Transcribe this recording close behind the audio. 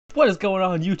What is going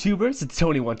on, YouTubers? It's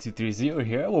Tony1230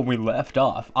 here. When we left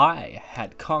off, I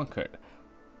had conquered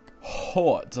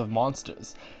hordes of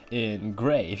monsters in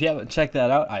Gray. If you haven't checked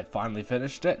that out, I finally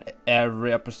finished it.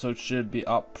 Every episode should be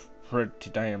up pretty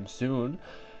damn soon.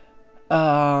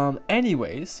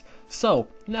 Anyways, so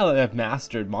now that I've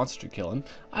mastered monster killing,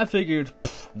 I figured,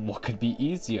 what could be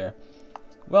easier?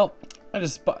 Well, I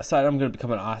just decided I'm going to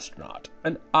become an astronaut.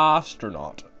 An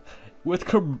astronaut with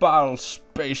KERBAL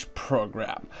Space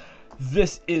Program.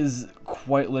 This is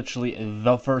quite literally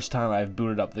the first time I've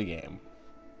booted up the game.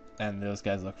 And those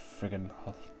guys look freaking...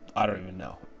 I don't even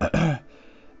know.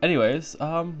 Anyways,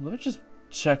 let me just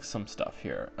check some stuff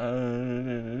here.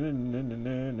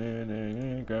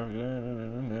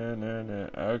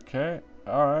 Okay,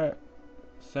 alright.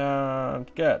 Sounds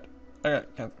good. Okay,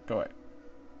 can't go away.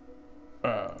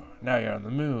 Oh, now you're on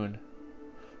the moon.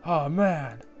 Oh,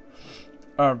 man.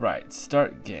 Alright,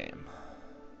 start game.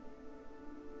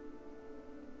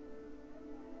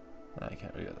 I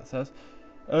can't read what that says.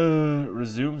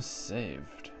 Resume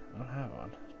saved. I don't have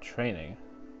one. Training.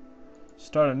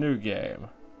 Start a new game.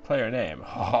 Player name.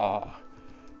 Oh.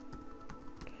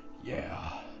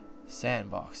 Yeah.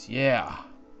 Sandbox. Yeah.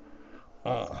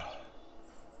 Oh.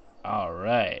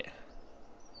 Alright.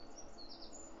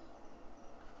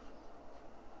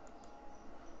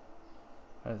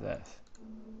 What is this?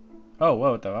 Oh,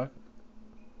 whoa, what the fuck?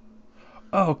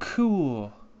 Oh,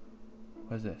 cool.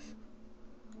 What is this?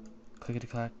 Clickety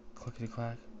clack, clickety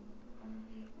clack.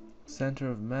 Center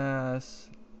of mass.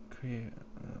 Create.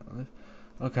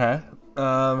 Okay.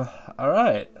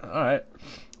 Alright. Alright.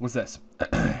 What's this?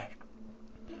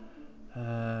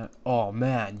 Oh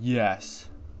man, yes.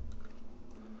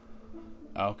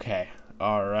 Okay.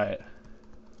 Alright.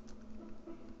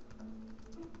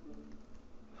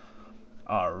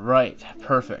 Alright.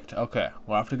 Perfect. Okay.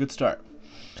 We're off to a good start.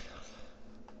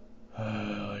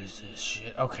 What is this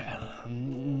shit? Okay.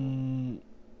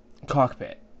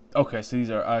 Cockpit. Okay, so these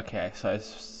are... Okay, so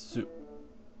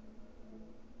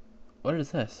what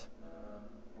is this?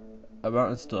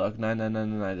 About install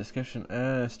 9999 description,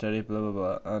 study, blah blah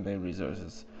blah, unnamed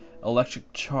resources.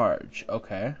 Electric charge.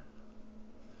 Okay.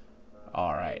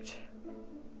 Alright.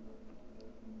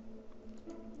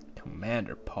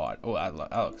 Commander pod. Oh, that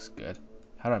looks good.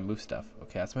 How do I move stuff?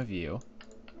 Okay, that's my view.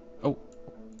 Oh.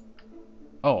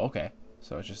 Oh, okay.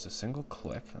 So it's just a single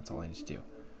click. That's all I need to do.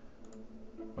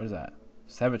 What is that?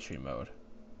 Symmetry mode.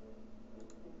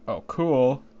 Oh,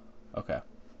 cool. Okay.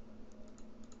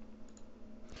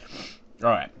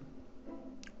 Alright.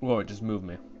 Whoa, it just moved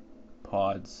me.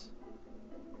 Pods.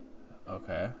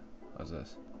 Okay. What's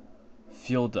this?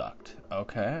 Fuel duct.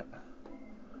 Okay.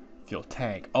 Fuel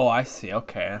tank. Oh, I see.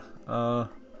 Okay.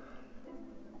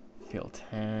 Fuel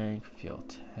tank. Fuel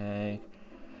tank.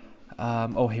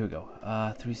 Oh, here we go.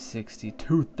 360.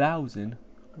 2000.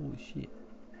 Holy shit.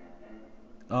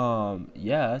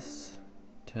 Yes.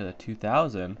 To the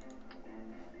 2000.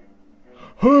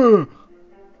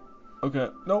 Okay.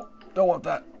 Nope. Don't want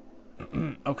that.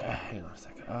 Okay. Hang on a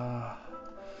second.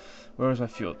 Where's my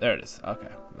fuel? There it is. Okay.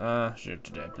 Shoot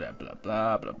today. Blah, blah,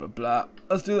 blah, blah, blah, blah.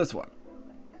 Let's do this one.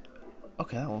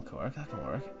 Okay, that one can work. That can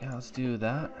work. Yeah, let's do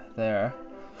that. There.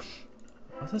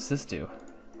 What does this do?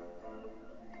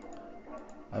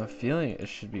 I have a feeling it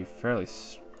should be fairly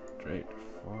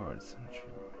straightforward.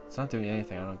 It's not doing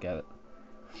anything. I don't get it.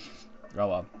 Oh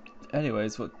well.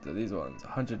 Anyways, what are these ones?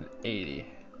 180.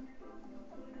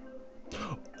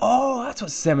 Oh, that's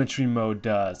what symmetry mode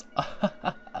does.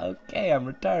 Okay, I'm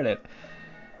retarded.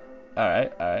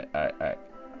 Alright, alright, alright,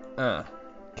 alright.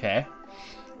 Okay.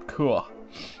 Cool.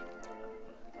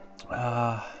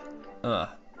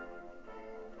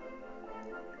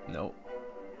 Nope.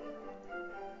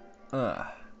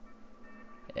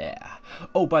 Yeah.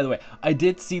 Oh, by the way, I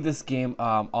did see this game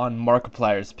on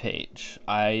Markiplier's page.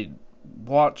 I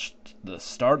watched the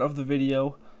start of the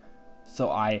video, so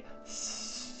I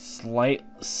slightly,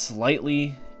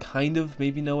 kind of,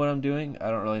 maybe know what I'm doing. I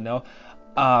don't really know.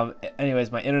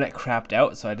 Anyways, my internet crapped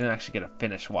out, so I didn't actually get to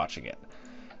finish watching it.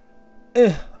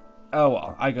 Oh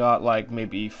well, I got like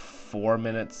maybe 4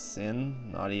 minutes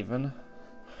in, not even.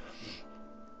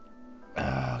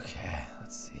 Okay,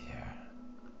 let's see here.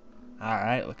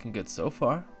 Alright, looking good so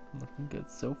far. Looking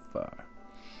good so far.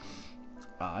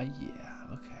 Yeah,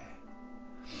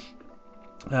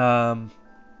 okay.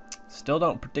 Still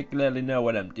don't particularly know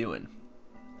what I'm doing.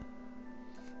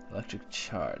 Electric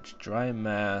charge, dry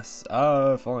mass.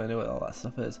 Oh, if only I knew what all that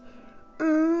stuff is.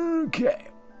 Okay.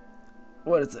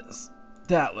 What is this?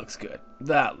 That looks good.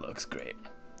 That looks great.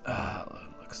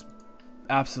 Looks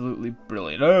absolutely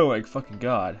brilliant. Oh my fucking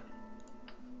god.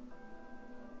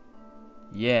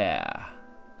 Yeah.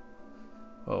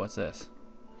 Whoa, what's this?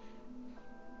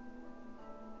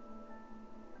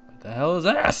 What the hell is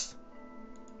this?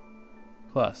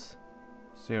 Plus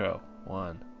 0,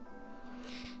 1.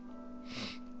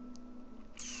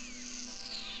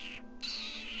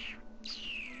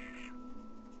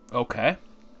 Okay.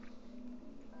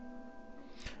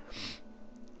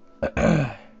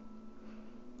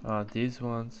 These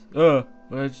ones. What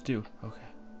did you do? Okay.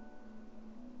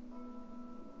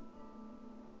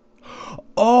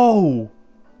 Oh!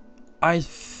 I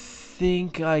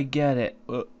think I get it.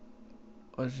 What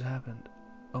just happened?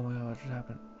 Oh my god, what just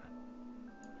happened?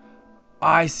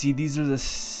 I see, these are the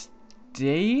stages?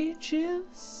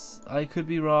 I could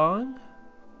be wrong.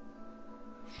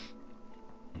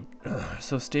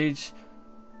 So stage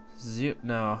zero.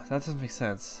 No, that doesn't make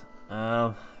sense.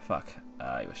 Fuck.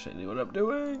 I wish I knew what I'm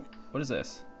doing. What is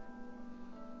this?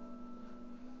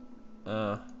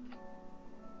 Oh,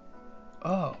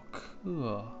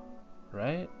 cool.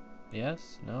 Right?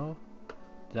 Yes? No?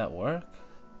 Did that work?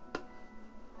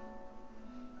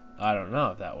 I don't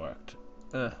know if that worked.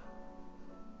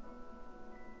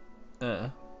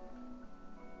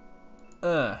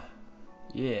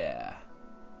 Yeah.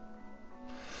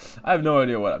 I have no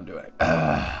idea what I'm doing.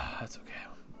 That's okay.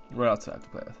 What else do I have to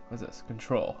play with? What's this?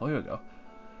 Control. Oh, here we go.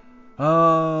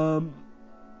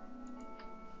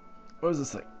 What is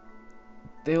this thing?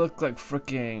 They look like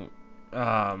freaking,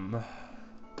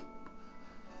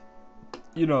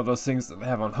 you know those things that they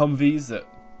have on Humvees that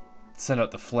send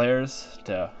out the flares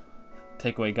to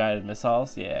take away guided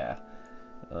missiles? Yeah.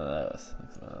 I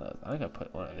think I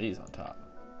put one of these on top.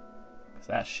 Cause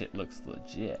that shit looks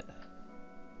legit.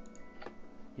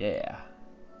 Yeah.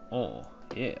 Oh,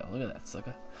 yeah, look at that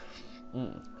sucker.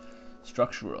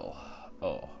 Structural.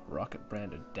 Oh, rocket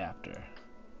brand adapter.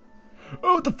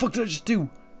 Oh, what the fuck did I just do?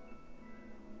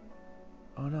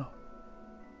 Oh no.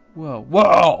 Whoa,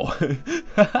 whoa!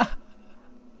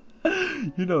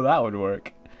 You know that would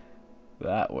work.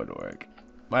 That would work.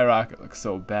 My rocket looks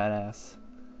so badass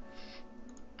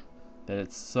that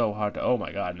it's so hard to. Oh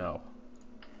my god, no.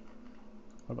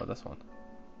 What about this one?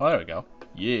 Oh, there we go.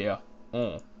 Yeah.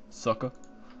 Sucker.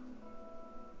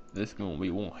 This gonna be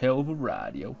one hell of a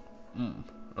ride, yo.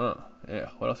 Yeah.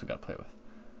 What else we gotta play with?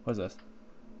 What's this?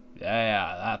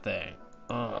 Yeah, that thing.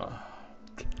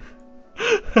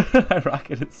 My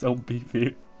rocket is so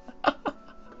beefy.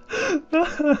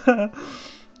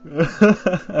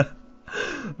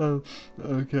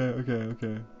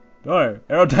 Okay. Alright,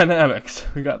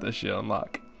 aerodynamics. We got this shit on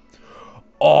lock.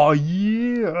 Oh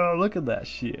yeah, look at that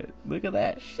shit. Look at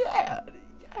that shit.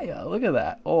 Yeah, look at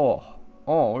that. Oh,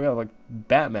 we got like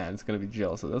Batman's gonna be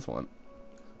jealous of this one.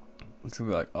 It's gonna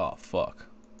be like, oh fuck.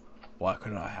 Why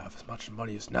couldn't I have as much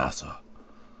money as NASA?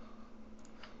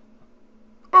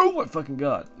 Oh my fucking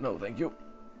god. No, thank you.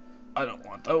 I don't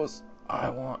want those. I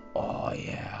want. Oh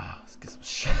yeah. Let's get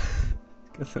some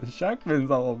get some shark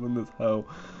fins all up in this hoe.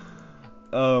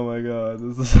 Oh my god,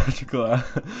 this is such a class.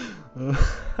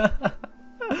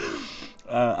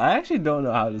 I actually don't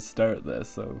know how to start this,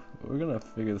 so we're gonna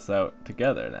figure this out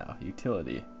together now.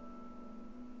 Utility.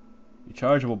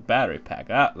 Rechargeable battery pack.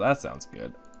 That sounds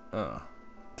good.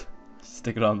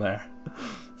 Stick it on there.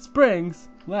 Springs.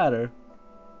 Ladder.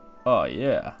 Oh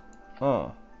yeah.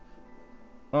 Oh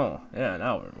yeah,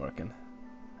 now we're working.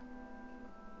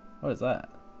 What is that?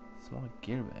 Small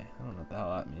gear bay. I don't know what the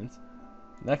hell that means.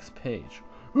 Next page.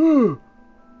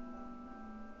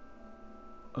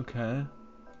 Okay.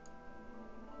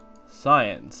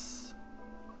 Science.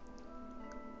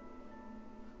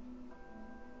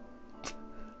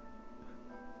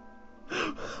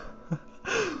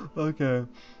 Okay.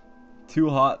 Too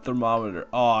hot thermometer.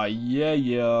 Aw, yeah.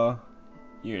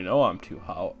 You know I'm too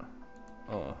hot.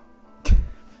 Oh.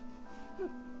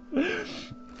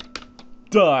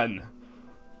 Done.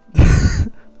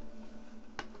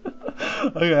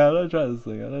 Okay, how do I try this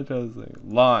thing?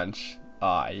 Launch.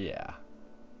 Ah, yeah.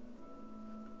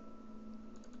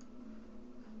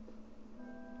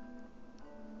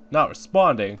 Not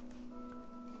responding.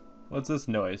 What's this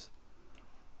noise?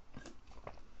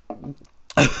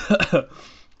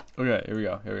 Okay, here we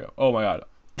go. Oh my god.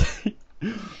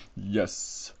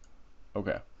 Yes.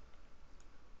 Okay,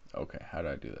 how do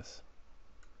I do this?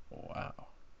 Wow.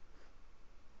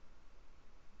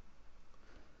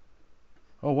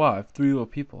 Oh wow, I have 3 little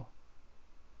people.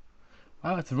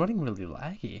 Wow, it's running really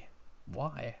laggy.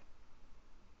 Why?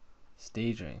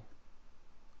 Staging.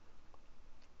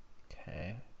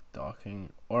 Okay.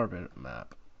 Docking orbit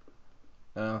map.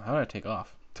 How do I take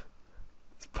off?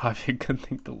 It's probably a good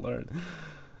thing to learn.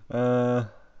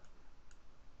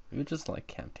 Maybe just like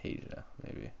Camtasia,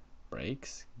 maybe.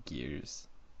 Brakes, gears,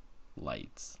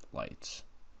 lights.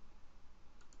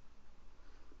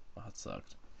 that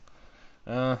sucked.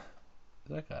 Is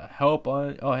like a help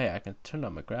on? Oh, hey, I can turn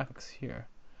on my graphics here.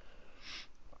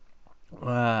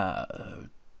 Right.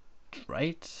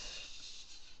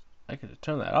 I could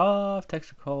turn that off.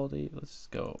 Texture quality. Let's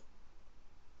go.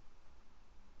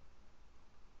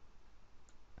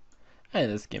 Hey,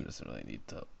 this game doesn't really need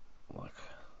to look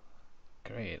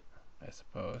great, I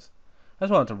suppose. I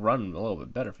just want it to run a little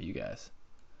bit better for you guys.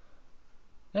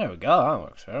 There we go. That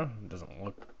works better. It doesn't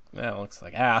look. Yeah, it looks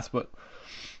like ass, but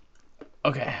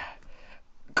okay.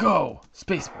 Go,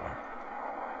 spacebar.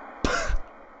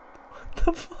 What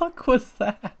the fuck was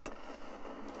that?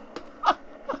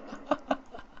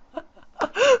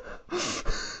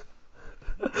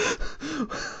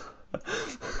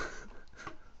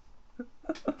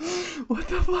 What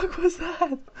the fuck was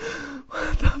that?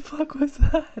 What the fuck was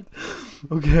that?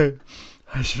 Okay,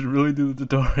 I should really do the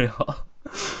tutorial.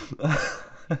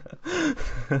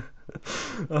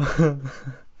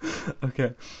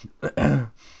 Okay.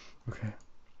 Okay.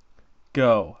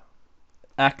 Go.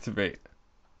 Activate.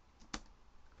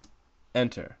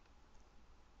 Enter.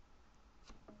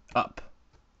 Up.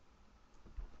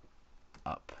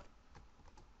 Up.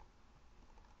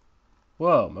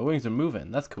 Whoa, my wings are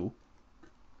moving. That's cool.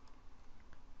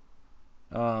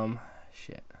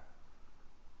 Shit.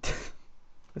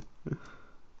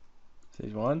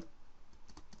 Stage 1.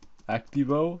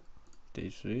 Activo.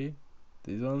 Stage 3.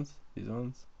 These ones.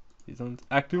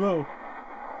 Activo.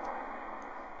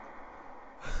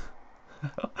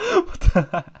 What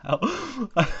the hell?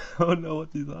 I don't know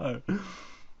what these are.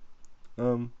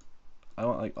 I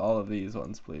want like all of these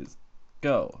ones, please.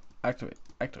 Go. Activate.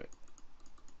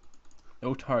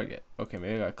 No target. Okay,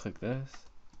 maybe I gotta click this.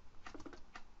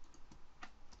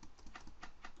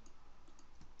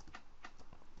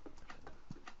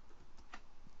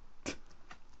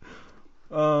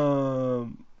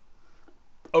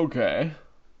 Okay.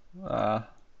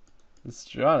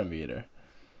 Astronometer.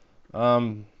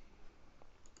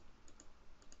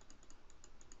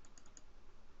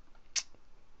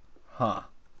 Huh.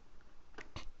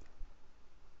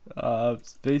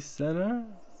 Space Center?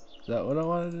 Is that what I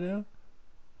wanted to do?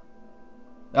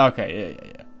 Okay,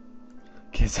 yeah.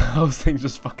 Okay, so those things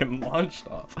just fucking launched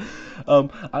off.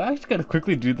 I'm actually gonna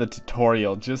quickly do the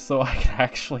tutorial just so I can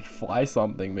actually fly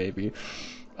something, maybe.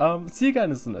 See you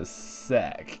guys in a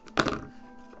sec.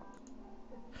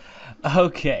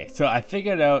 Okay, so I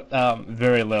figured out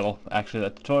very little. Actually,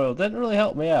 that tutorial didn't really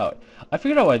help me out. I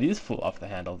figured out why these flew off the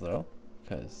handle, though.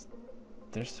 Because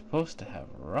they're supposed to have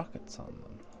rockets on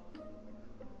them.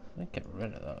 Let me get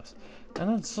rid of those. And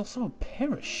then it's also a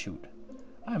parachute.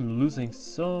 I'm losing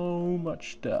so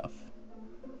much stuff.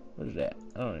 What is that?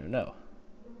 I don't even know.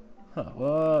 Huh,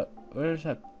 what? Where's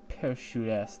that parachute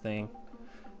ass thing?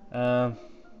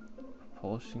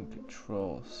 Propulsion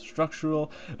control,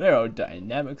 structural,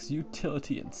 aerodynamics,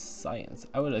 utility, and science.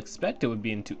 I would expect it would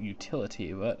be into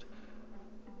utility, but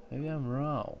maybe I'm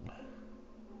wrong.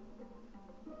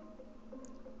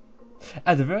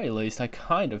 At the very least, I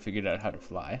kind of figured out how to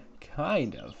fly.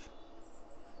 Kind of.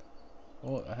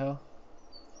 What the hell?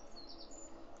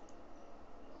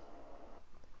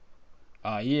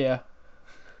 Yeah.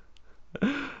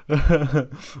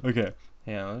 Okay.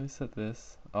 Yeah, let me set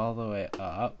this all the way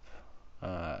up.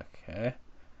 Okay.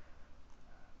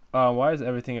 Why is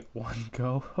everything at one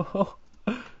go?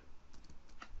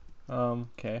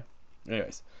 Okay.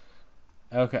 Anyways.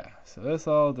 Okay, so this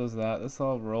all does that. This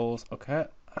all rolls. Okay,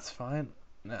 that's fine.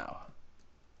 Now,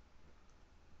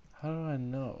 how do I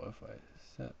know if I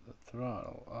set the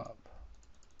throttle up?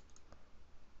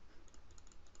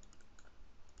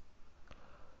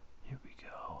 Here we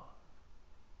go.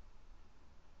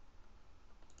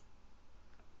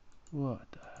 What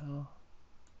the hell?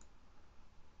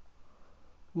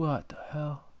 What the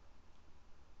hell?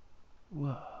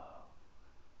 Whoa.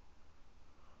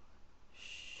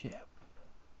 Ship.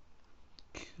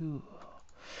 Cool.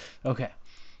 Okay.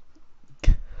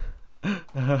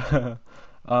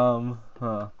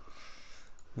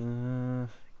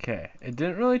 Okay. It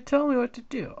didn't really tell me what to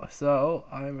do, so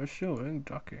I'm assuming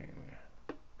ducking.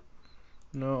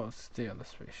 No, stay on the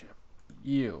spaceship.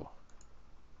 You.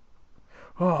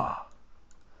 Oh.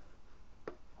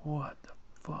 What the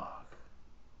fuck?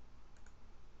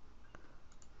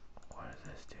 What does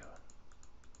this do?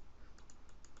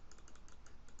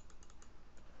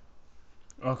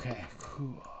 Okay,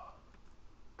 cool.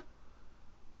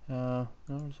 No,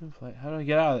 resume flight. How do I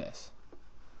get out of this?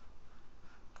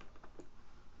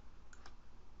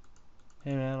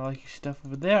 Hey man, I like your stuff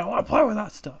over there. I want to play with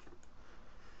that stuff.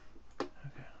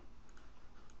 Okay.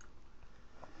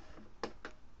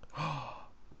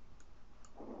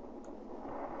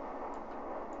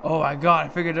 Oh my god, I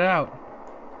figured it out.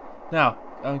 Now,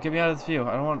 get me out of this view.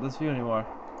 I don't want this view anymore.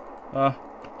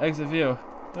 Exit view.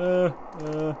 Oh,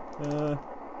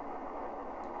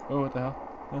 what the hell?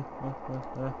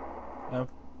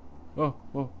 Oh,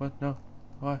 what? No.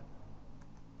 Why?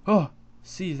 Oh,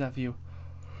 seize that view.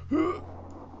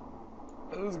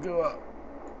 Let's go up.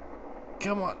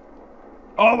 Come on.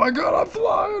 Oh my god, I'm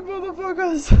flying,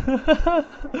 motherfuckers!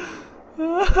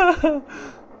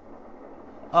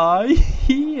 Oh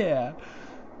yeah.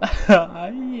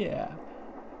 Yeah.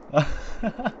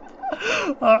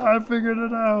 I figured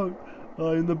it out.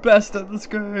 I'm the best at this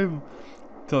game.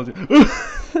 Told you.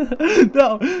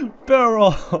 No,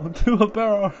 barrel. Do a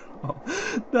barrel.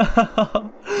 No.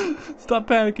 Stop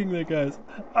panicking there, guys.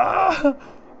 I'm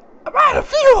out of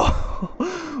fuel.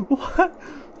 What?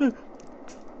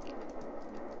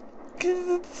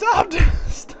 Stop.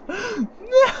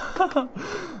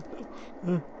 No.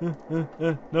 No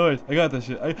worries. I got this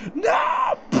shit.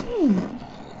 No.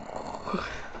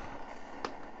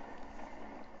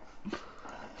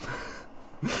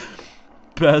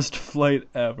 Best flight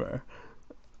ever.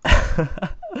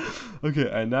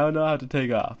 Okay, I now know how to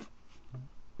take off.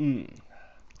 Let's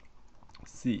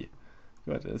see.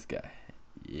 Go to this guy.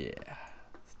 Yeah.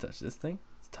 Let's touch this thing.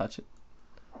 Let's touch it.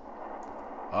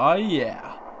 Oh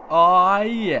yeah. Oh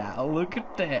yeah. Look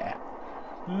at that.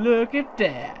 Look at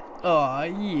that. Oh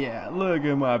yeah. Look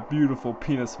at my beautiful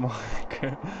penis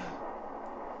marker.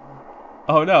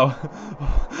 Oh no.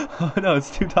 Oh no, it's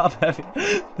too top heavy.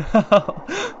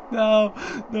 No.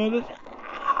 No. Oh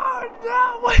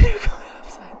no. Why are you going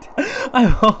upside down?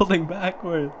 I'm holding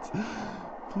backwards.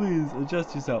 Please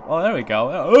adjust yourself. Oh, there we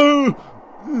go.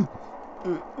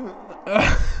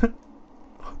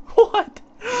 What?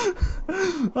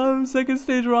 Second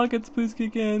stage rockets, please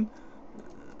kick in.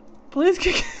 Please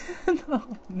kick in.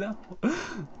 No.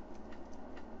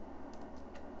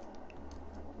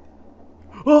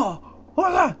 Oh,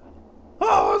 what was that?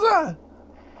 Oh, what was that?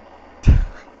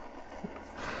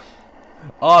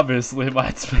 Obviously,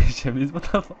 my space chimneys. What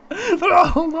the fuck? They're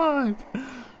all alive.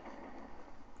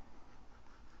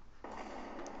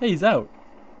 Hey, he's out.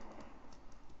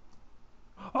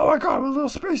 Oh my god, I'm a little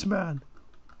spaceman.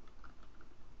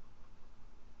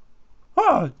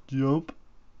 Ah, jump.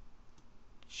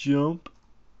 Jump.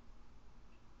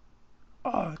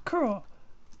 Ah, cool.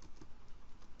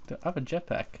 I have a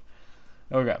jetpack.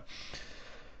 Okay.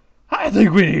 I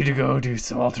think we need to go do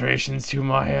some alterations to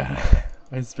my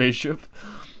my spaceship.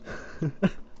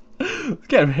 Let's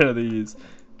get rid of these.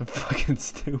 They're fucking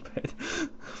stupid.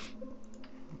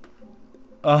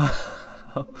 What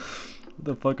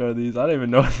the fuck are these? I don't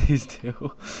even know what these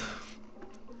do.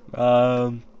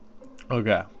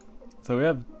 Okay. So we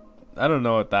have. I don't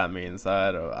know what that means.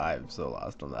 I'm so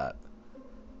lost on that.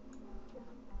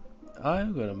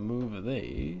 I'm gonna move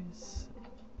these.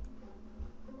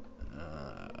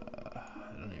 I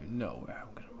don't even know where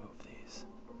I'm gonna move these.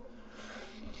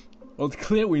 Well, it's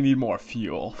clear we need more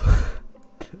fuel.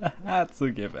 That's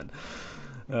a given.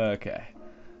 Okay.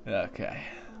 Okay.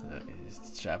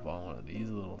 Just strap on one of these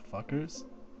little fuckers.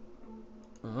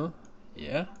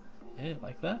 Yeah. Yeah, you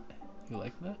like that? You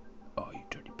like that? Oh, you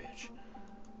dirty bitch.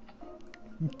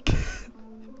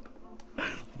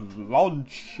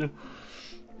 Launch!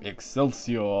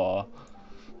 Excelsior!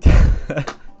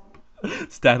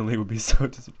 Stanley would be so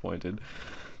disappointed.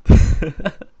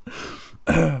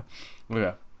 Okay.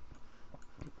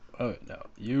 Oh, no.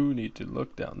 You need to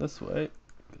look down this way.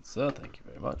 Good sir, thank you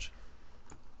very much.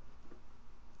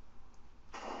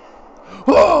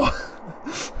 Whoa!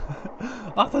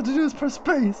 I thought to do this press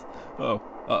space. Oh,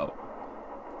 uh-oh.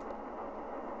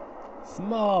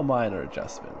 Small minor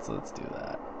adjustments. Let's do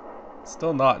that.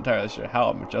 Still not entirely sure how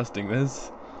I'm adjusting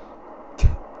this.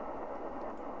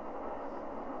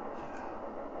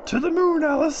 To the moon,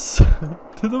 Alice! To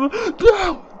the moon!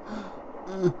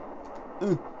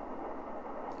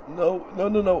 No! No.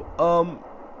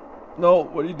 No,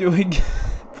 what are you doing?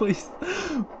 Please.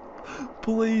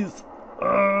 Please. No!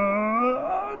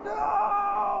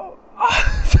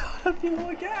 I don't have fuel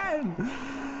again!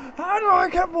 How do I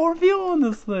get more fuel in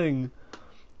this thing?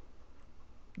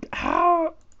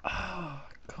 How? Oh,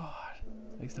 God.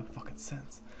 Makes no fucking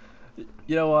sense.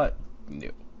 You know what? No.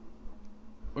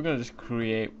 We're gonna just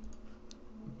create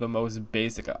the most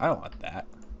basic. I don't want that.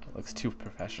 It looks too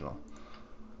professional.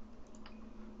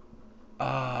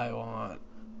 I don't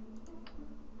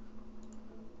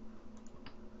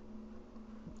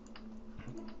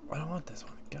want this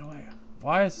one. Get away.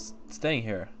 Why is it staying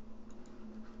here?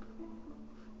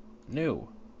 New.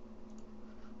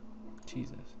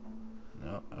 Jesus.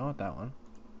 No, I don't want that one.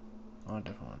 I want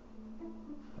a different one.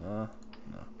 No.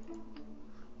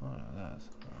 Oh, that's.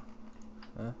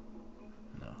 No.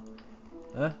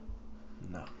 No.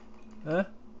 No.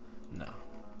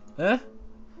 No.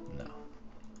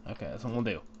 Okay, that's what we'll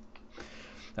do.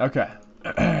 Okay.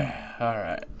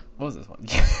 Alright. What was this one?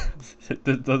 If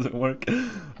this doesn't work,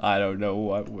 I don't know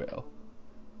what will.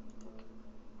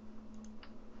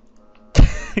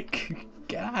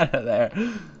 Get out of there.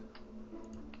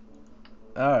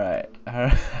 Alright.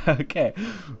 Okay.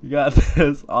 We got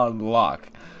this on lock.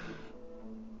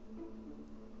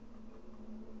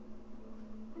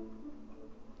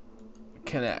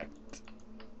 Connect.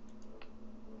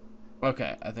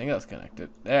 Okay, I think that's connected.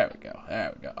 There we go.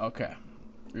 There we go. Okay.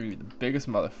 Really, the biggest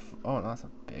oh, no, that's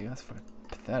not big. That's fucking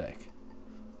pathetic.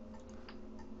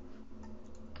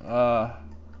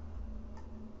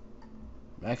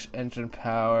 Max engine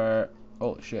power.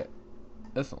 Holy shit.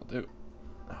 This will do.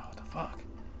 Oh, what the fuck?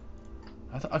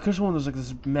 I could have sworn there's like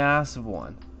this massive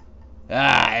one.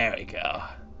 Ah, there we go.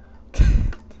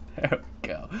 There we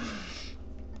go.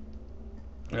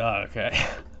 Okay.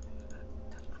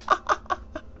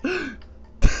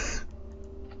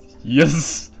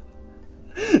 Yes.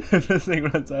 If this thing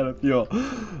runs out of fuel,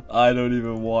 I don't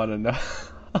even want to know.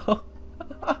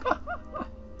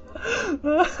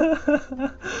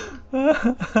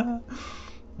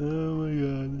 Oh my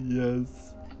god, yes.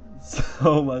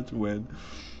 So much wind.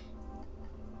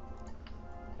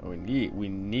 We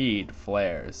need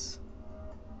flares.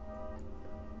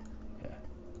 Okay.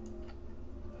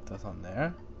 Put those on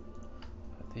there.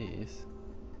 Put these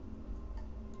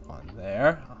on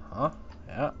there.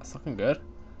 Yeah, it's looking good.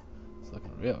 It's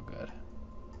looking real good.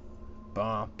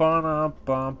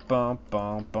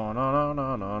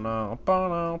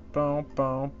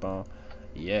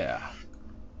 Yeah.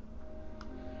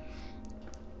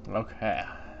 Okay.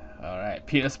 Alright.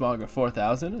 Peanut Smonger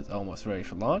 4000 is almost ready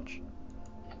for launch.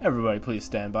 Everybody please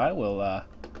stand by. Will I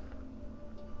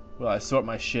sort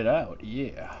my shit out?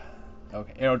 Yeah.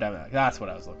 Okay, aerodynamic. That's what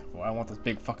I was looking for. I want those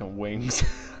big fucking wings.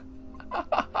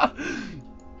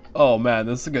 Oh man,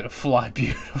 this is gonna fly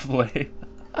beautifully.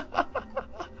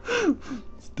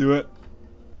 Let's do it.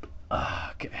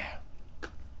 Okay.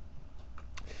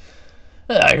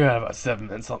 I got about 7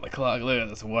 minutes on the clock. Look at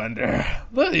this wonder.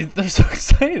 Look, they're so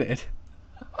excited.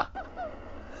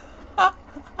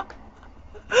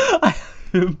 I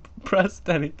haven't pressed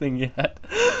anything yet.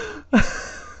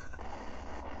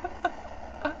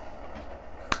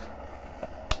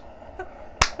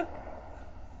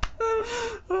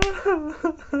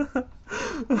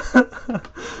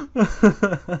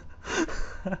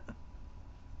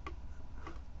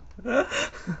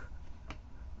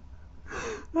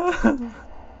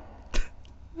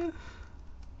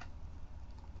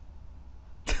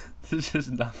 It's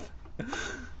just nothing.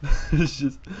 It's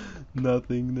just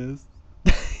nothingness.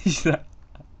 He's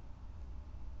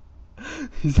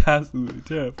absolutely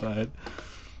terrified.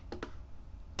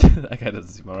 That guy doesn't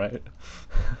seem alright.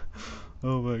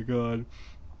 Oh my god.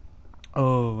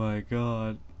 Oh my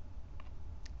god.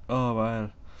 Oh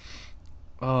man.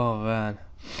 Oh man.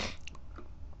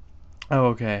 Oh,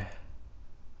 okay.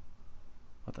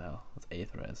 What the hell? What's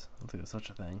 8th res? I don't think there's such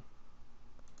a thing.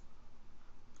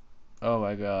 Oh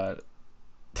my god.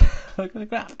 Look at the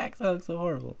graphics, that looks so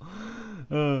horrible.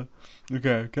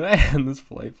 Okay, can I end this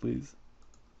flight, please?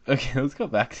 Okay, let's go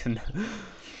back to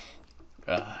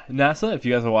NASA. If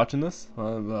you guys are watching this,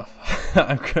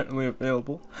 I'm currently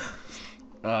available.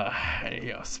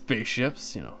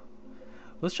 Spaceships,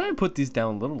 Let's try and put these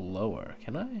down a little lower.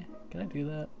 Can I do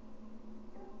that?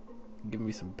 Give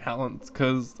me some balance,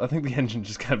 cause I think the engine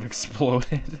just kind of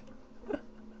exploded.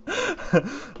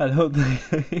 I don't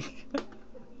think.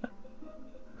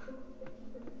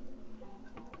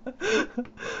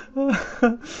 Oh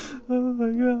my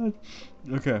god.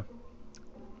 Okay.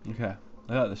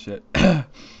 I got this shit. Got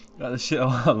this shit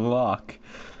on lock.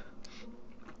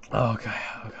 Okay.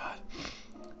 Oh god.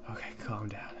 Okay, calm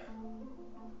down.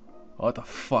 What the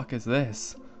fuck is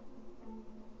this?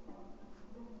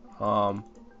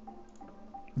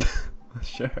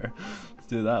 Sure. Let's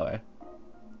do it that way.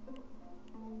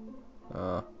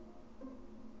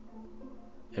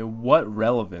 In what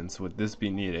relevance would this be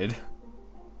needed?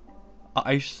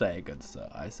 I say, good sir.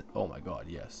 I say, oh my god,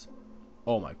 yes.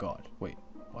 Oh my god. Wait,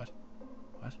 what?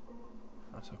 What?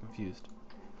 I'm so confused.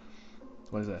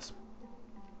 What is this?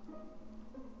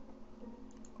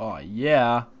 Oh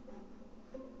yeah.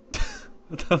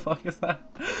 What the fuck is that?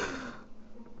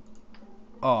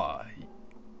 Oh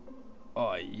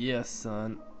yes,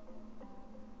 son.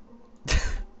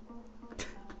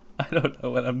 I don't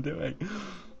know what I'm doing.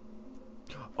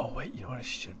 Oh wait, you know what I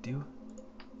should do?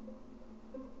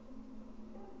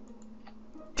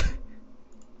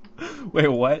 Wait,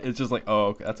 what? It's just like, oh,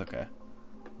 okay, that's okay.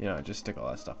 You know, just stick all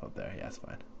that stuff up there. Yeah, it's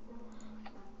fine.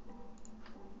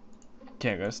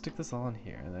 Okay, I'm gonna stick this all in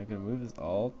here, and then I'm gonna move this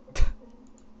all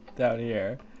down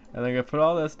here, and then I'm gonna put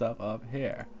all this stuff up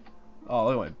here. Oh,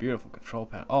 look at my beautiful control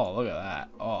panel. Oh, look at that.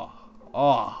 Oh,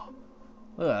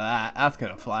 look at that. That's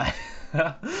gonna fly.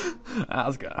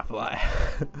 That's gonna fly.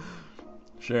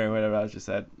 Sharing whatever I just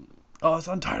said. Oh, it's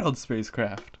untitled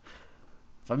spacecraft.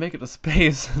 If I make it to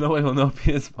space, nobody will know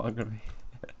penis smaller than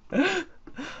me.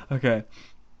 Okay.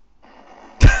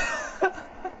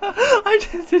 I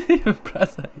just didn't even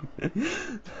press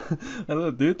anything. I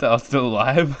little dude that was still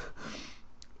alive.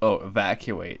 Oh,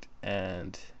 evacuate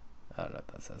and I don't know what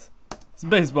that says.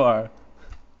 Spacebar.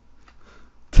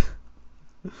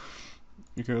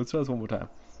 Okay, let's try this one more time.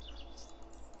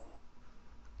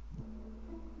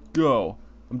 Go.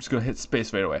 I'm just gonna hit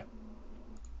space right away.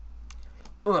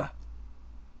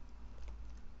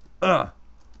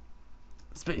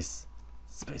 Space.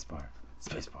 Spacebar.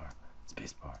 Spacebar.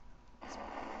 Spacebar.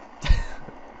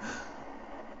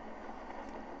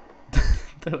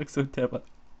 That looks so terrible.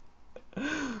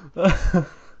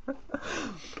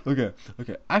 Okay.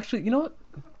 Actually, you know what?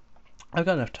 I've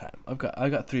got enough time. I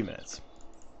got 3 minutes.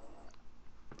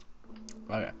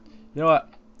 Okay. You know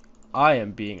what? I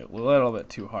am being a little bit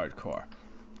too hardcore.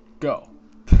 Go.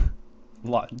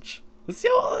 Launch. Let's see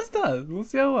how well this does. We'll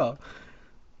see how well.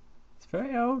 It's very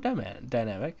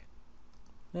aerodynamic.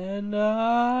 And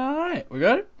alright, we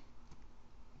got it?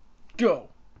 Go.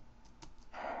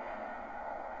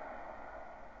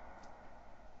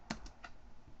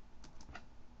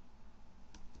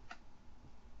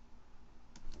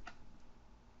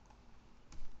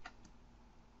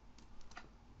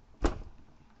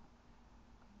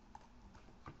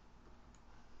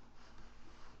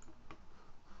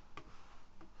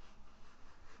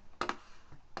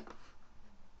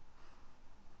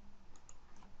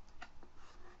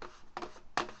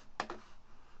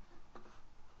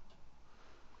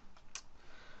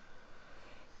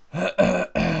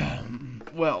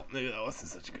 Well, maybe that wasn't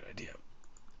such a good idea.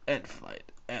 End flight.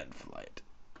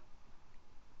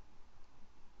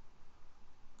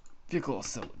 Vehicle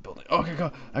assembly building. Okay,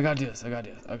 go. I gotta do this.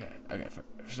 Okay.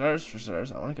 For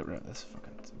starters, I want to get rid of this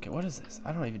fucking. Okay, what is this?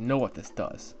 I don't even know what this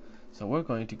does. So we're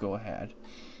going to go ahead,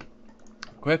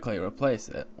 quickly replace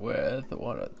it with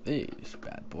one of these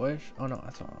bad boys. Oh no,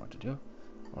 that's not what I want to do.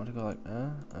 I want to go like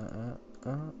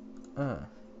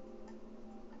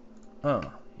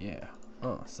yeah.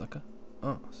 Sucker.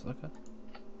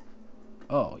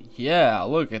 Oh, yeah,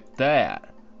 look at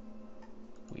that.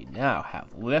 We now have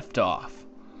liftoff.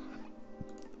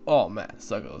 Oh, man,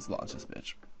 sucker, let's launch this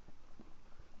bitch.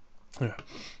 Yeah.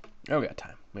 Oh, we got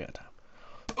time.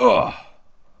 Oh!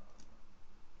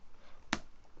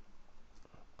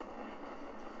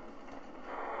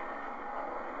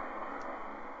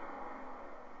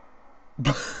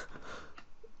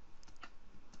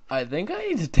 I think I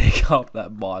need to take off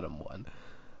that bottom one.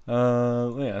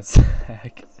 Wait a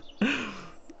sec.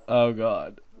 Oh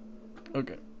god.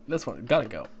 Okay, this one gotta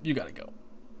go. You gotta go.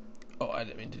 Oh, I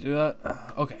didn't mean to do that.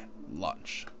 Okay,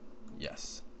 launch.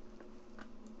 Yes.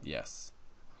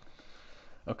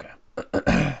 Okay.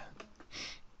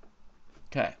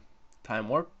 Okay. Time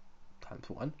warp. Times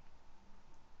 1.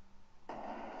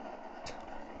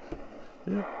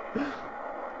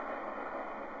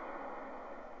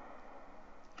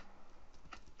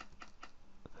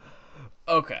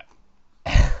 Okay.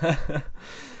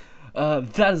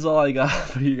 That is all I got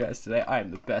for you guys today. I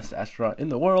am the best astronaut in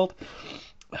the world.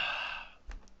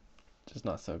 Just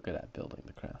not so good at building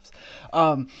the crafts.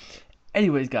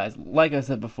 Anyways, guys, like I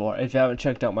said before, if you haven't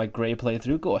checked out my gray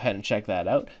playthrough, go ahead and check that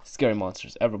out. Scary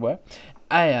monsters everywhere.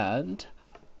 And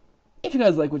if you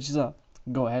guys like what you saw,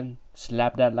 go ahead and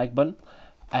slap that like button.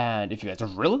 And if you guys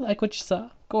really like what you saw,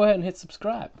 go ahead and hit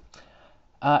subscribe.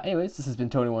 Anyways, this has been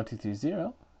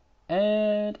Tony1230.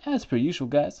 And as per usual,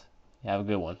 guys, have a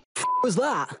good one. What was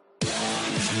that?